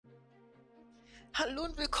Hallo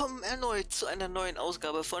und willkommen erneut zu einer neuen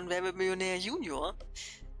Ausgabe von Wer wird Millionär Junior.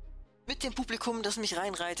 Mit dem Publikum, das mich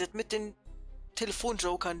reinreitet, mit den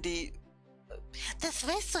Telefonjokern, die... Das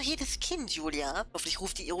weiß doch jedes Kind, Julia. Hoffentlich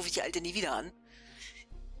rufe ich die Alte nie wieder an.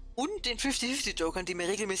 Und den 50-50-Jokern, die mir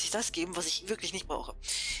regelmäßig das geben, was ich wirklich nicht brauche.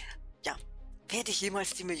 Ja, werde ich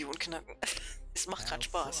jemals die Million knacken? Es macht gerade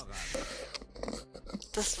Spaß.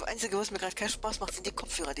 Das Einzige, was mir gerade keinen Spaß macht, sind die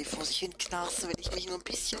Kopfhörer, die vor sich hin knarzen, wenn ich mich nur ein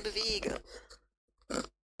bisschen bewege.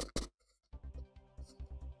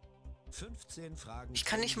 15 Fragen. Ich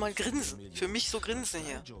kann nicht mal grinsen. Für mich so grinsen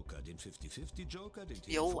hier. Joker, den 50-50 Joker, den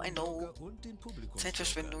Yo, I know. Telefonjoker und den Publikumsjoker.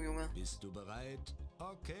 Zeitverschwendung, Junge. Bist du bereit?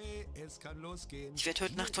 Okay, es kann losgehen. Ich werde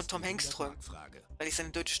heute Nacht von Tom Hanks träumen, weil ich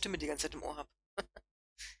seine deutsche Stimme die ganze Zeit im Ohr habe.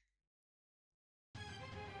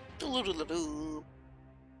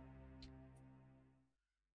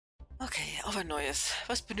 Okay, auf ein neues.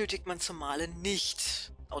 Was benötigt man zum Malen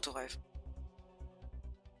nicht? Autoreifen.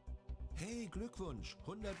 Hey, Glückwunsch,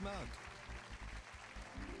 100 Mark.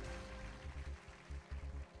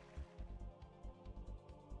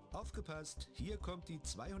 Aufgepasst, hier kommt die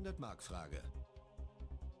 200-Mark-Frage.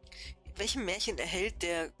 In welchem Märchen erhält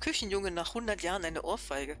der Küchenjunge nach 100 Jahren eine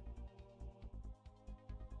Ohrfeige?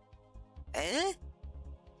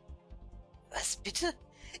 Was bitte?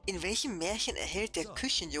 In welchem Märchen erhält der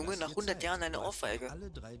Küchenjunge nach 100 Jahren eine Ohrfeige?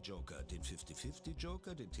 Alle drei Joker, den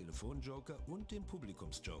 50-50-Joker, den Telefonjoker und den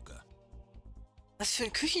Publikumsjoker. Was für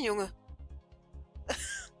ein Küchenjunge?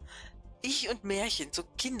 Ich und Märchen, so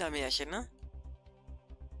Kindermärchen, ne?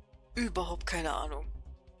 Überhaupt keine Ahnung.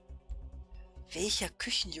 Welcher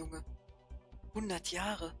Küchenjunge? 100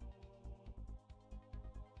 Jahre.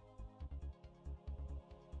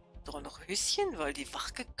 Doch noch Höschen, weil die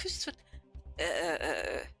wach geküsst wird?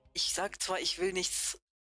 Ich sag zwar, ich will nichts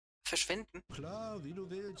verschwenden. Klar, wie du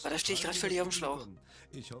willst. Aber da stehe ich gerade völlig auf dem Schlauch.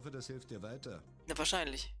 Ich hoffe, das hilft dir weiter. Na,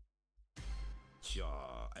 wahrscheinlich.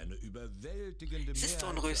 Tja, eine überwältigende Es ist Mehrheit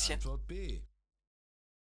Dornröschen. für Antwort B.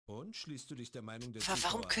 Und schließt du dich der Meinung der Warum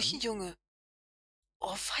Zuschauer an? Küchenjunge?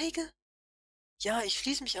 Ohrfeige? Ja, ich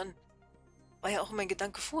schließe mich an. War ja auch mein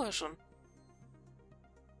Gedanke vorher schon.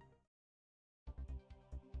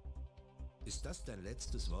 Ist das dein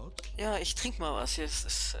letztes Wort? Ja, ich trinke mal was hier. Es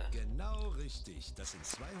ist, Genau richtig. Das sind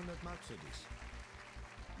 200 Mark für dich.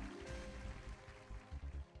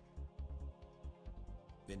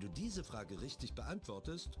 Wenn du diese Frage richtig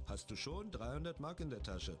beantwortest, hast du schon 300 Mark in der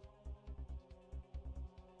Tasche.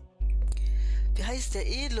 Wie heißt der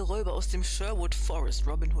edle Räuber aus dem Sherwood Forest?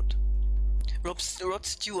 Robin Hood. Rod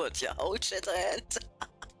Stewart, ja. Old Shatterhand.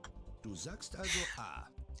 Du sagst also A.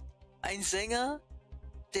 Ein Sänger,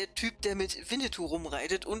 der Typ, der mit Winnetou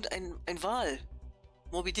rumreitet und ein Wal.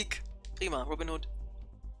 Moby Dick. Prima, Robin Hood.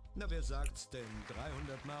 Na, wer sagt's denn?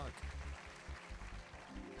 300 Mark.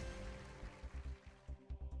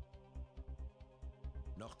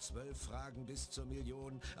 Noch 12 Fragen bis zur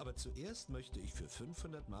Million, aber zuerst möchte ich für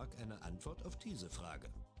 500 Mark eine Antwort auf diese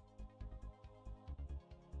Frage.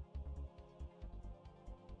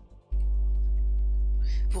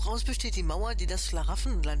 Woraus besteht die Mauer, die das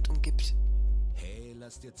Schlaraffenland umgibt? Hey,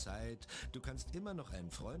 lass dir Zeit. Du kannst immer noch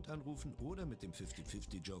einen Freund anrufen oder mit dem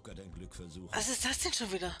 50-50-Joker dein Glück versuchen. Was ist das denn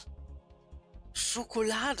schon wieder?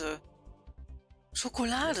 Schokolade.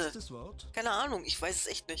 Schokolade. Letztes Wort? Keine Ahnung, ich weiß es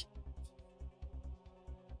echt nicht.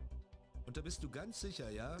 Und da bist du ganz sicher,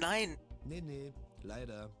 ja? Nein. Nee,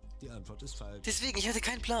 leider. Die Antwort ist falsch. Deswegen, ich hatte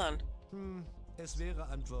keinen Plan. Es wäre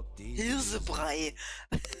Antwort D. Hirsebrei.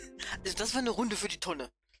 Also das war eine Runde für die Tonne.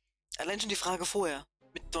 Allein schon die Frage vorher.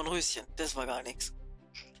 Mit Dornröschen. Das war gar nichts.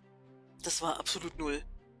 Das war absolut null.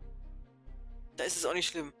 Da ist es auch nicht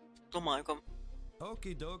schlimm. Nochmal, komm.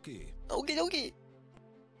 Okidoki. Okidoki.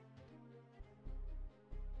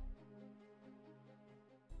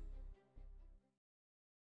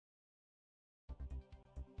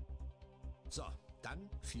 So, dann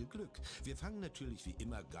viel Glück. Wir fangen natürlich wie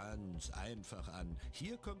immer ganz einfach an.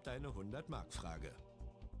 Hier kommt deine 100-Mark-Frage.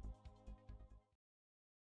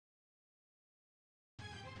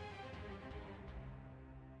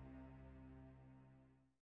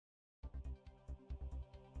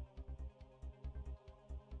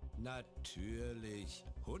 Natürlich.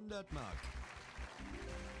 100 Mark.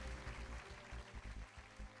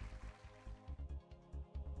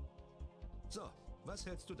 So, was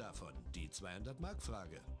hältst du davon? Die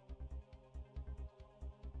 200-Mark-Frage.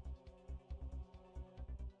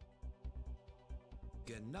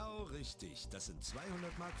 Genau richtig. Das sind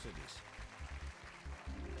 200 Mark für dich.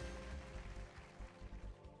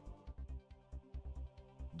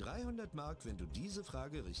 $300 Mark, wenn du diese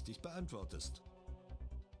Frage richtig beantwortest.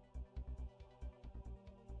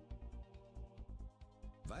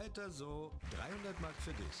 Weiter so. 300 Mark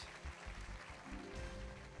für dich.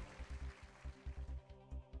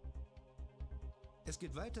 Es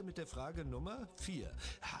geht weiter mit der Frage Nummer 4.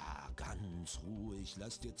 Ganz ruhig,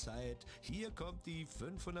 lass dir Zeit. Hier kommt die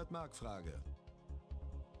 500-Mark-Frage.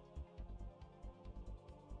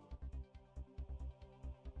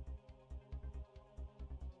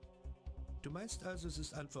 Du meinst also, es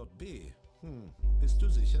ist Antwort B? Bist du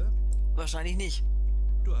sicher? Wahrscheinlich nicht.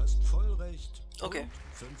 Du hast voll recht. Okay. Und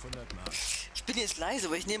 500 Mark. Ich bin jetzt leise,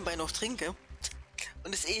 weil ich nebenbei noch trinke.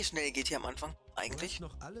 Und es eh schnell geht hier am Anfang, Du eigentlich. hast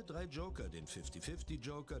noch alle 3 Joker, den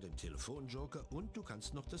 50-50-Joker, den Telefon-Joker und du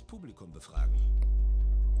kannst noch das Publikum befragen.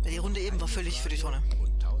 Die Runde eben war Eine völlig für die Frage Tonne.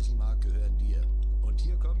 Und 1000 Mark gehören dir. Und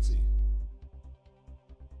hier kommt sie.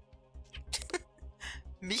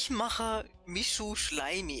 Michmacher, Mischu,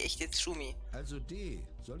 Schleimi. Echt jetzt Schumi. Also D,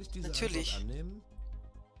 soll ich diese Natürlich. Antwort annehmen?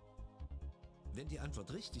 Wenn die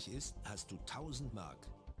Antwort richtig ist, hast du 1000 Mark.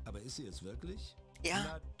 Aber ist sie es wirklich? Ja.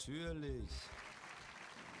 Natürlich.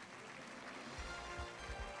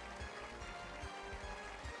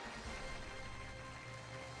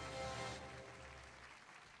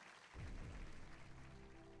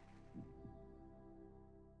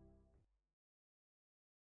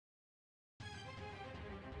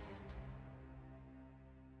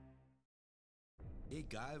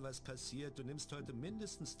 Egal was passiert, du nimmst heute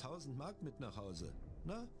mindestens 1000 Mark mit nach Hause.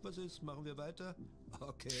 Na, was ist? Machen wir weiter?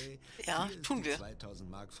 Okay. Ja, Hier ist tun die wir. 2000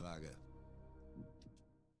 Mark Frage.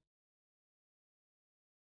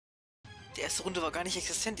 Die erste Runde war gar nicht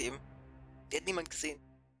existent eben. Die hat niemand gesehen.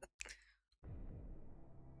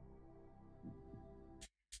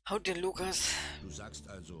 Haut den Lukas. Du sagst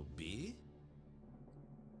also B?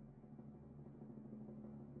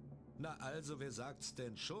 Na also, wer sagt's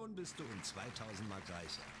denn? Schon bist du um 2000 Mark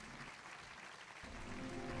reicher.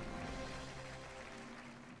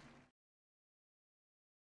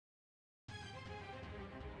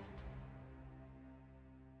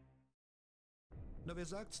 Na, wer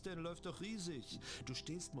sagt's denn? Läuft doch riesig. Du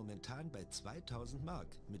stehst momentan bei 2000 Mark.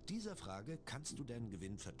 Mit dieser Frage kannst du deinen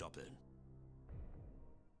Gewinn verdoppeln.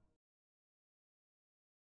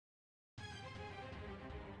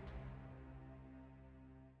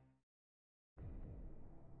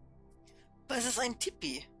 Was ist ein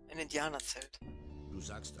Tipi? Ein Indianerzelt. Du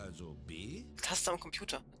sagst also B? Taste am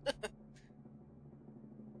Computer.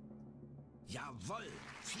 Jawohl!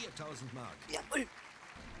 4000 Mark. Jawohl.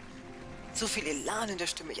 So viel Elan in der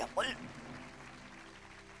Stimme. Jawohl.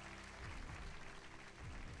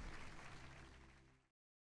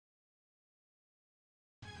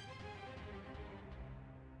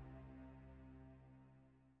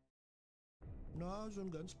 Na, so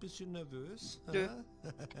ein ganz bisschen nervös. Nö.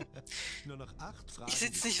 Nur noch 8 Fragen. Ich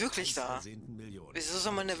sitze nicht wirklich da. Millionen. Wieso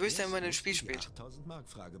soll man nervös sein, wenn man ein Spiel Jetzt musst du die spielt? 8000 Mark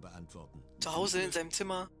Frage beantworten. Zu Hause in seinem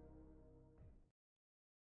Zimmer.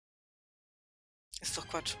 Ist doch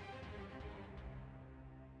Quatsch.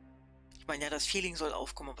 Ich meine, ja, das Feeling soll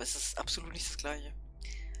aufkommen, aber es ist absolut nicht das Gleiche.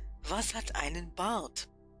 Was hat einen Bart?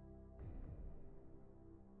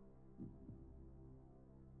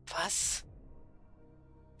 Was?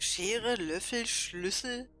 Schere, Löffel,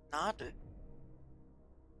 Schlüssel, Nadel.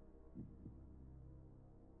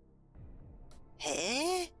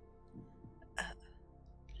 Hä?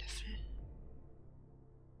 Löffel?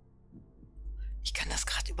 Ich kann das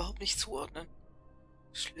gerade überhaupt nicht zuordnen.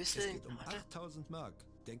 Es Schlüssel, geht um Nadel. 8000 Mark.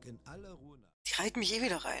 Denk in aller Ruhe nach. Die reiten mich eh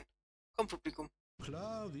wieder rein. Komm, Publikum.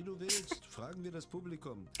 Klar, wie du willst. Fragen wir das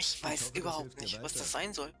Publikum. Ich weiß hoffe, das überhaupt hilft dir nicht, was weiter. das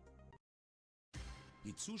sein soll.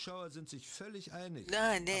 Die Zuschauer sind sich völlig einig.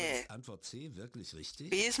 Nein, Aber nee. ist Antwort C wirklich richtig?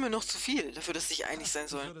 B ist mir noch zu viel, dafür, dass sich einig sein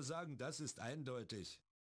Ich sollen. würde sagen, das ist eindeutig.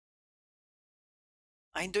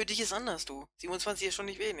 Eindeutig ist anders, du. 27 ist schon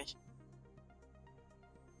nicht wenig.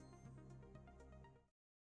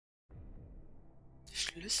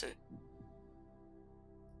 Schlüssel.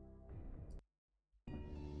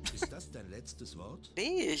 Ist das dein letztes Wort?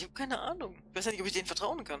 Nee, ich habe keine Ahnung. Ich weiß ja nicht, ob ich denen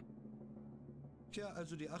vertrauen kann. Tja,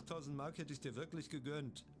 also die 8000 Mark hätte ich dir wirklich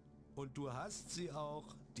gegönnt. Und du hast sie auch.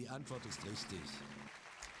 Die Antwort ist richtig.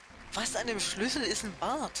 Was an dem Schlüssel ist ein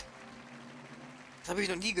Bart? Das habe ich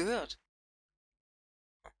noch nie gehört.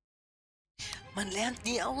 Man lernt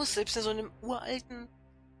nie aus, selbst in so einem uralten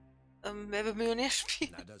Wer wird Millionär-Spiel.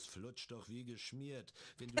 Na, das flutscht doch wie geschmiert.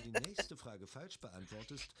 Wenn du die nächste Frage falsch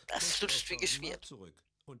beantwortest, Das kriegst du flutscht auf wie 1000 geschmiert. Mark zurück.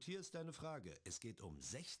 Und hier ist deine Frage. Es geht um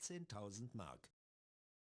 16.000 Mark.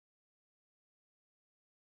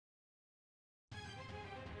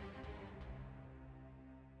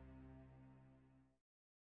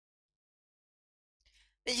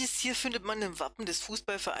 Welches Tier findet man im Wappen des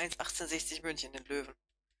Fußballvereins 1860 München, den Löwen?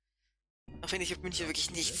 Auch wenn ich mit München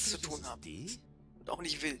wirklich nichts zu Ist tun es habe. D? Und auch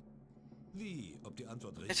nicht will. Wie? Ob die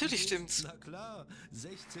Antwort richtig Natürlich ist? stimmt's. Na klar,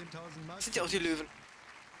 16.000 Mark. Das sind ja auch die Löwen.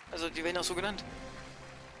 Also die werden auch so genannt.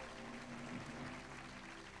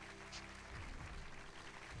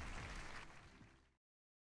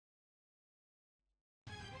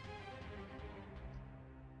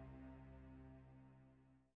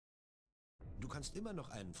 Du kannst immer noch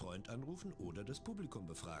einen Freund anrufen oder das Publikum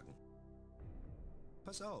befragen.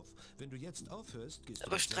 Pass auf, wenn du jetzt aufhörst, gehst du...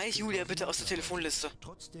 Aber mit streich 16.000 Julia bitte aus der Mark nach Hause. Telefonliste.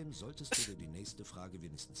 Trotzdem solltest du dir die nächste Frage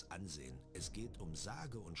wenigstens ansehen. Es geht um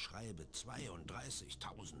sage und schreibe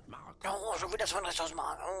 32.000 Mark. Oh, schon wieder 32.000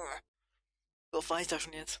 Mark. Oh. So oft war ich da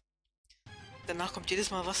schon jetzt. Danach kommt jedes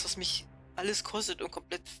Mal was mich alles kostet und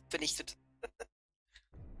komplett vernichtet.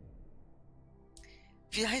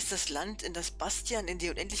 Wie heißt das Land, in das Bastian in die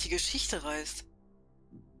unendliche Geschichte reist?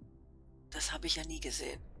 Das habe ich ja nie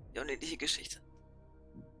gesehen. Die unendliche Geschichte.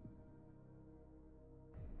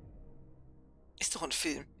 Ist doch ein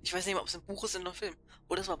Film. Ich weiß nicht mehr, ob es ein Buch ist oder ein Film.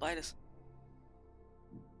 Oder es war beides.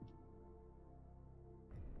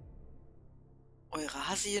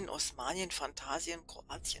 Eurasien, Osmanien, Phantasien,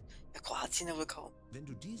 Kroatien. Ja, Kroatien ja wohl kaum. Wenn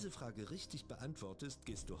du diese Frage richtig beantwortest,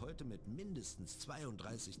 gehst du heute mit mindestens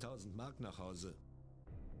 32.000 Mark nach Hause.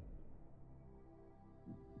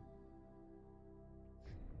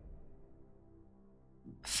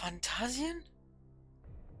 Phantasien?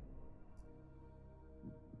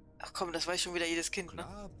 Ach komm, das weiß schon wieder jedes Kind, ne?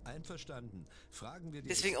 Klar, einverstanden. Fragen wir die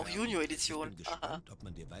Deswegen auch Experten. Junior-Edition. Ich bin gespannt, ob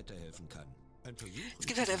man dir weiterhelfen kann. Ein Versuch Es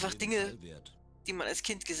gibt halt ist auf einfach jeden Dinge, Fall wert. die man als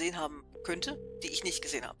Kind gesehen haben könnte, die ich nicht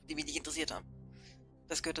gesehen habe, die mich nicht interessiert haben.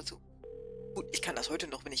 Das gehört dazu. Gut, ich kann das heute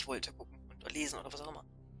noch, wenn ich wollte, gucken und lesen oder was auch immer.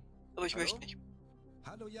 Aber ich möchte nicht.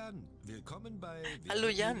 Hallo Jan, willkommen bei Hallo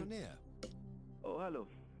Jan. Millionär. Oh, hallo.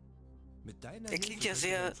 Mit deiner Der klingt Hilfe ja kannst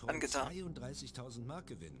sehr du deinen Freund angetan. 32.000 Mark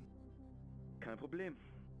gewinnen. Kein Problem.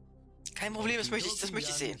 Kein Problem, das möchte ich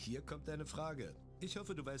Jan, sehen. Hier kommt deine Frage. Ich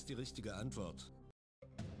hoffe, du weißt die richtige Antwort.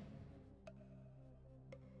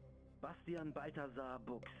 Bastian Balthasar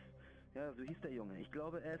Bux. Ja, so hieß der Junge. Ich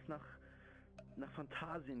glaube, er ist nach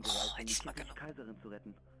Phantasien gereist, um die kindliche Kaiserin zu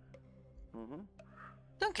retten. Mhm.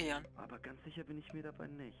 Danke, Jan. Aber ganz sicher bin ich mir dabei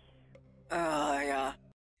nicht. Ah, ja.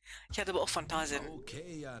 Ich hatte aber auch Phantasien.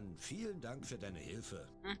 Okay, Jan, vielen Dank für deine Hilfe.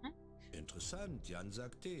 Mhm. Interessant, Jan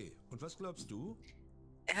sagt D. Und was glaubst du?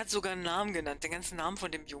 Er hat sogar einen Namen genannt, den ganzen Namen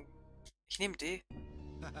von dem Jungen. Ich nehme D.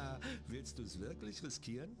 Haha, willst du es wirklich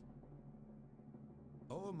riskieren?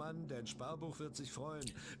 Oh Mann, dein Sparbuch wird sich freuen.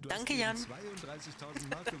 Du Danke, hast Jan. 32.000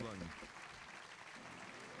 Mark gewonnen.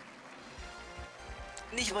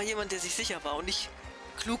 Nicht mal jemand, der sich sicher war und nicht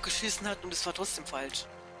klug geschissen hat und es war trotzdem falsch.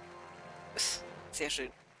 Sehr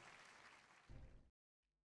schön.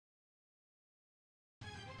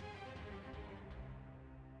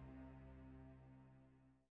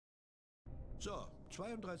 So,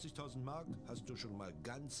 32.000 Mark hast du schon mal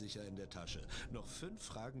ganz sicher in der Tasche. Noch 5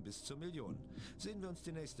 Fragen bis zur Million. Sehen wir uns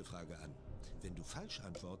die nächste Frage an. Wenn du falsch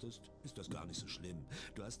antwortest, ist das gar nicht so schlimm.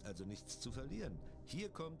 Du hast also nichts zu verlieren. Hier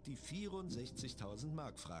kommt die 64.000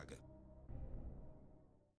 Mark Frage.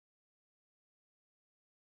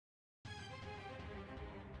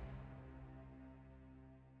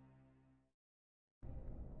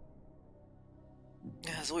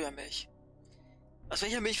 Ja, Sojamilch. Aus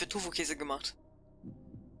welcher Milch wird Tofu-Käse gemacht?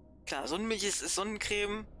 Klar, Sonnenmilch ist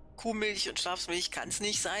Sonnencreme, Kuhmilch und Schafsmilch kann es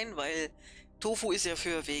nicht sein, weil Tofu ist ja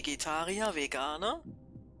für Vegetarier, Veganer.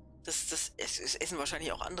 Das essen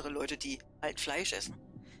wahrscheinlich auch andere Leute, die halt Fleisch essen.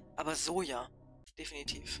 Aber Soja,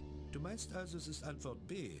 definitiv. Du meinst also, es ist Antwort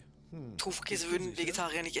B? Tofu-Käse Bist du würden sicher?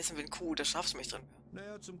 Vegetarier nicht essen, wenn Kuh oder Schafsmilch drin wäre.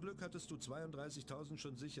 Naja, zum Glück hattest du 32.000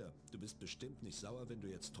 schon sicher. Du bist bestimmt nicht sauer, wenn du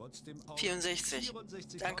jetzt trotzdem auf 64.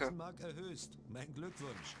 64.000 Danke. Mark erhöhst. Mein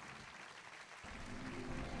Glückwunsch.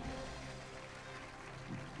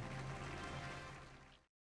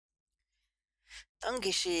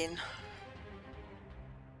 Dankeschön.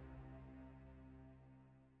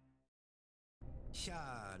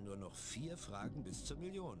 Tja, nur noch 4 Fragen bis zur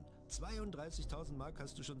Million. 32.000 Mark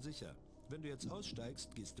hast du schon sicher. Wenn du jetzt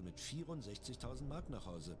aussteigst, gehst du mit 64.000 Mark nach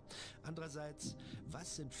Hause. Andererseits,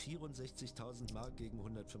 was sind 64.000 Mark gegen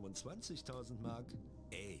 125.000 Mark?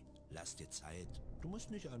 Ey, lass dir Zeit. Du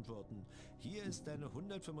musst nicht antworten. Hier ist deine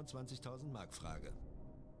 125.000 Mark Frage.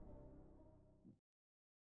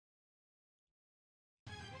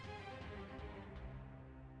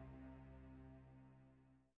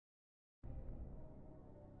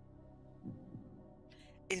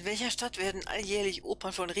 In welcher Stadt werden alljährlich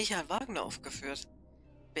Opern von Richard Wagner aufgeführt?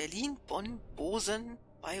 Berlin, Bonn, Bozen,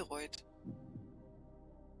 Bayreuth.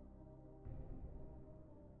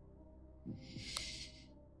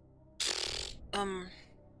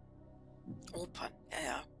 Opern, ja,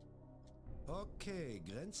 ja. Okay,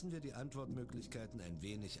 grenzen wir die Antwortmöglichkeiten ein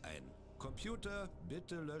wenig ein. Computer,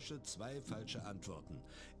 bitte lösche 2 falsche Antworten.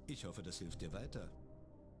 Ich hoffe, das hilft dir weiter.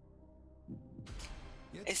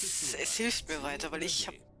 Es hilft mir weiter, weil ich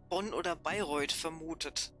habe Bonn oder Bayreuth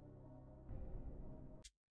vermutet.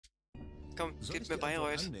 Komm, gib mir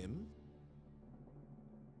Bayreuth. Annehmen?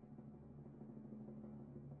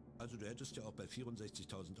 Also du hättest ja auch bei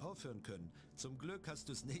 64.000 aufhören können. Zum Glück hast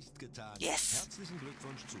du es nicht getan. Yes! Herzlichen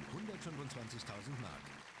Glückwunsch zu 125.000 Mark.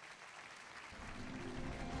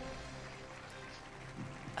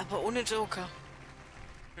 Aber ohne Joker.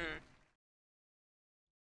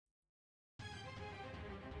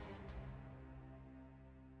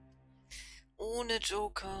 Ohne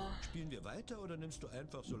Joker. Spielen wir weiter oder nimmst du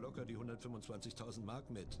einfach so locker die 125.000 Mark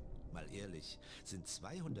mit? Mal ehrlich, sind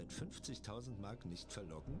 250.000 Mark nicht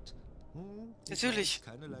verlockend? Natürlich.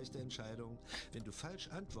 Keine leichte Entscheidung. Wenn du falsch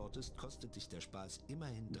antwortest, kostet dich der Spaß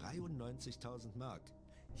immerhin 93.000 Mark.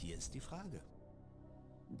 Hier ist die Frage.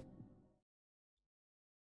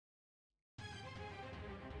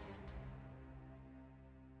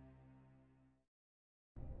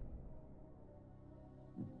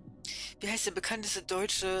 Wie heißt der bekannteste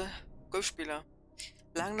deutsche Golfspieler?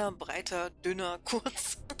 Langner, breiter, dünner,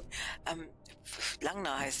 kurz.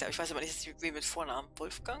 Langner heißt er. Ich weiß aber nicht, wie mit Vornamen.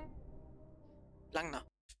 Wolfgang? Langner.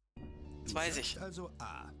 Das weiß ich. Also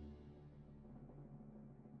A.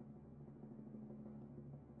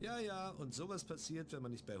 Ja, und sowas passiert, wenn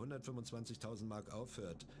man nicht bei 125.000 Mark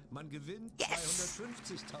aufhört. Man gewinnt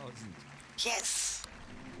 250.000. Yes!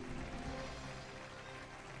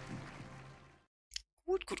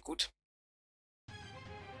 Gut.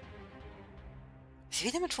 Was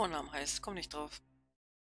wieder mit Vornamen heißt, komm nicht drauf.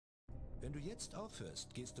 Wenn du jetzt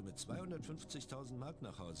aufhörst, gehst du mit 250.000 Mark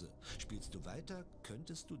nach Hause. Spielst du weiter,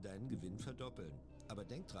 könntest du deinen Gewinn verdoppeln. Aber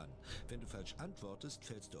denk dran, wenn du falsch antwortest,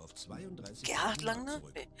 fällst du auf 32.000 Gerhard Mark Langner?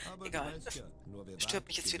 zurück. Nee, Aber egal. du weißt ja, nur wer Stört wagt,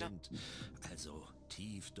 mich jetzt gewinnt. Also,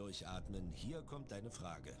 tief durchatmen. Hier kommt deine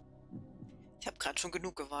Frage. Ich habe gerade schon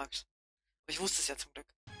genug gewagt. Aber ich wusste es ja zum Glück.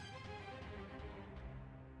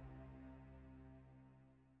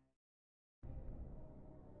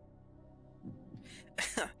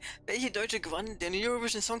 Welche Deutsche gewann den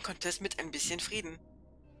Eurovision Song Contest mit ein bisschen Frieden?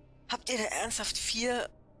 Habt ihr da ernsthaft 4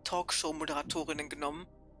 Talkshow-Moderatorinnen genommen?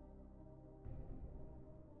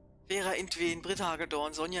 Vera Intwen, Britt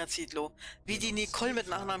Hagedorn, Sonja Zietlow. Wie die Nicole mit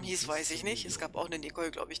Nachnamen hieß, weiß ich nicht. Es gab auch eine Nicole,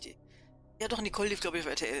 glaube ich, die... Ja doch, Nicole lief, glaube ich, auf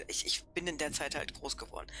RTL. Ich bin in der Zeit halt groß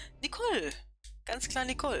geworden. Nicole! Ganz klar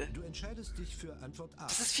Nicole. Du entscheidest dich für Antwort A.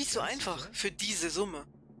 Das ist viel zu einfach für diese Summe.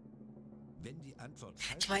 Wenn die Antwort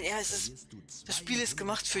falsch Ich meine, ja, das Spiel ist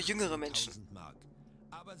gemacht für jüngere Menschen. Mark.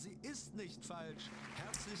 Aber sie ist nicht falsch.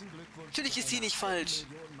 Herzlichen Glückwunsch. Natürlich ist sie nicht falsch.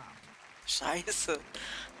 Scheiße.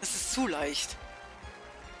 Das ist zu leicht.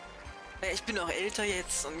 Ja, ich bin auch älter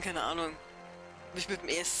jetzt und keine Ahnung. Mich mit dem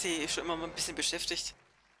ESC schon immer mal ein bisschen beschäftigt.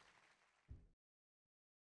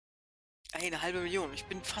 1,5 Million. Ich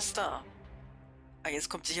bin fast da. Ah, jetzt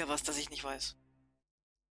kommt sicher was, das ich nicht weiß.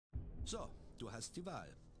 So, du hast die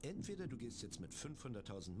Wahl. Entweder du gehst jetzt mit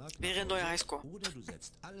 500.000 Mark Wäre ein neuer Highscore. oder du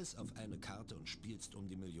setzt alles auf eine Karte und spielst um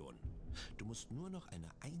die Million. Du musst nur noch eine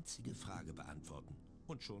einzige Frage beantworten.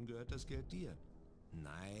 Und schon gehört das Geld dir.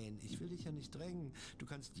 Nein, ich will dich ja nicht drängen. Du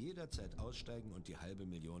kannst jederzeit aussteigen und die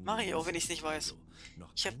 500.000... Mach ich auch, wenn ich es nicht weiß. Also,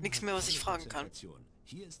 Ich habe nichts mehr, was ich fragen kann.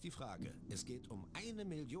 Hier ist die Frage. Es geht um 1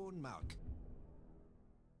 Million Mark.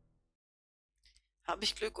 Habe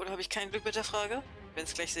ich Glück oder habe ich kein Glück mit der Frage? Wir werden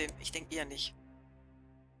es gleich sehen. Ich denke eher nicht.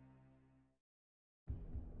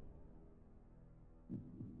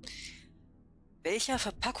 Welcher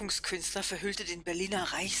Verpackungskünstler verhüllte den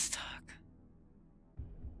Berliner Reichstag?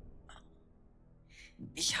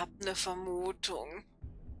 Ich habe eine Vermutung.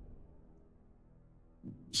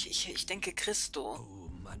 Ich denke Christo. Oh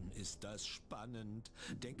Mann, ist das spannend.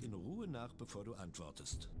 Denk in Ruhe nach, bevor du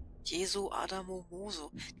antwortest. Jesu, Adamo,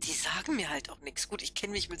 Moso. Die sagen mir halt auch nichts. Gut, ich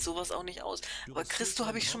kenne mich mit sowas auch nicht aus. Aber Christo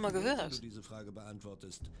habe ich schon mal gehört. Wenn du diese Frage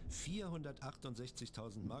beantwortest.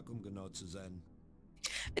 468.000 Mark, um genau zu sein.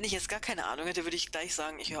 Wenn ich jetzt gar keine Ahnung hätte, würde ich gleich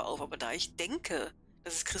sagen, ich höre auf. Aber da ich denke,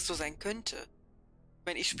 dass es Christo sein könnte. Ich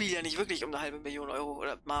meine, ich spiele ja nicht wirklich um 500.000 Euro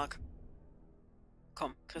oder Mark.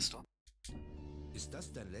 Komm, Christo. Ist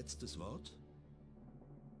das dein letztes Wort?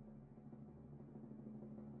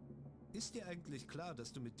 Ist dir eigentlich klar,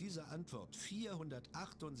 dass du mit dieser Antwort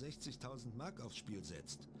 468.000 Mark aufs Spiel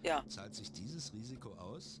setzt? Ja. Zahlt sich dieses Risiko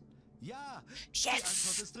aus? Ja! Yes! Die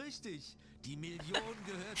Antwort ist richtig! Die Million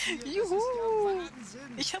gehört dir! Juhu! Das ist ja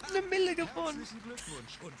Wahnsinn! Ich habe eine Mille gewonnen! Herzlichen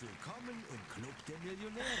Glückwunsch und willkommen im Club der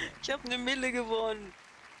Millionäre! Ich habe eine Mille gewonnen!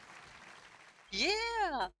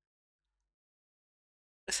 Yeah!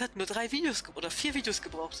 Es hat nur 3 Videos oder 4 Videos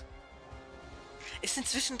gebraucht. Es sind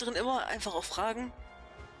zwischendrin immer einfach auch Fragen,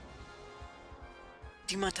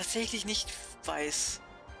 die man tatsächlich nicht weiß.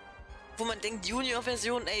 Wo man denkt,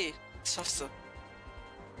 Junior-Version, ey, das schaffst du.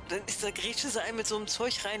 Dann ist da grätsche sie ein mit so einem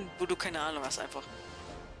Zeug rein, wo du keine Ahnung hast einfach.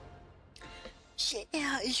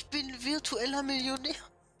 Yeah, ich bin virtueller Millionär.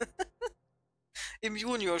 Im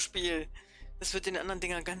Junior-Spiel. Das wird in den anderen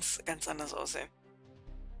Dingern ganz, ganz anders aussehen.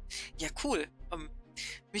 Ja, cool.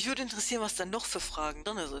 Mich würde interessieren, was da noch für Fragen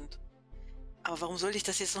drin sind. Aber warum sollte ich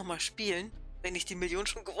das jetzt nochmal spielen, wenn ich die Million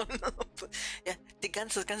schon gewonnen habe? Ja,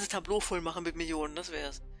 das ganze Tableau voll machen mit Millionen, das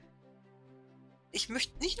wär's. Ich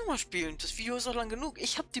möchte nicht nochmal spielen. Das Video ist auch lang genug.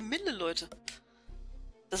 Ich habe die Mille, Leute.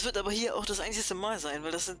 Das wird aber hier auch das einzige Mal sein,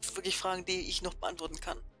 weil das sind wirklich Fragen, die ich noch beantworten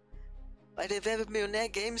kann. Bei der Wer wird Millionär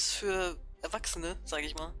Games für Erwachsene, sage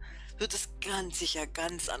ich mal, wird es ganz sicher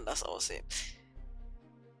ganz anders aussehen.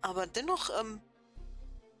 Aber dennoch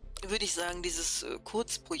würde ich sagen, dieses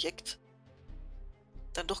Kurzprojekt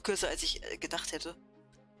dann doch kürzer, als ich gedacht hätte.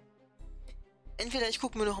 Entweder ich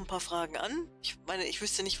gucke mir noch ein paar Fragen an. Ich meine, ich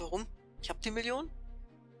wüsste nicht warum. Ich habe die Million.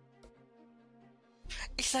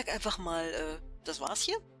 Ich sag einfach mal, das war's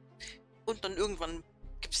hier. Und dann irgendwann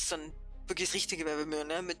gibt es dann wirklich das richtige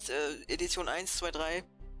Werbemillionär mit Edition 1, 2, 3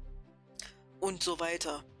 und so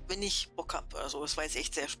weiter. Wenn ich Bock habe. Also, es war jetzt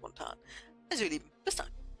echt sehr spontan. Also, ihr Lieben, bis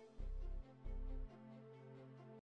dann.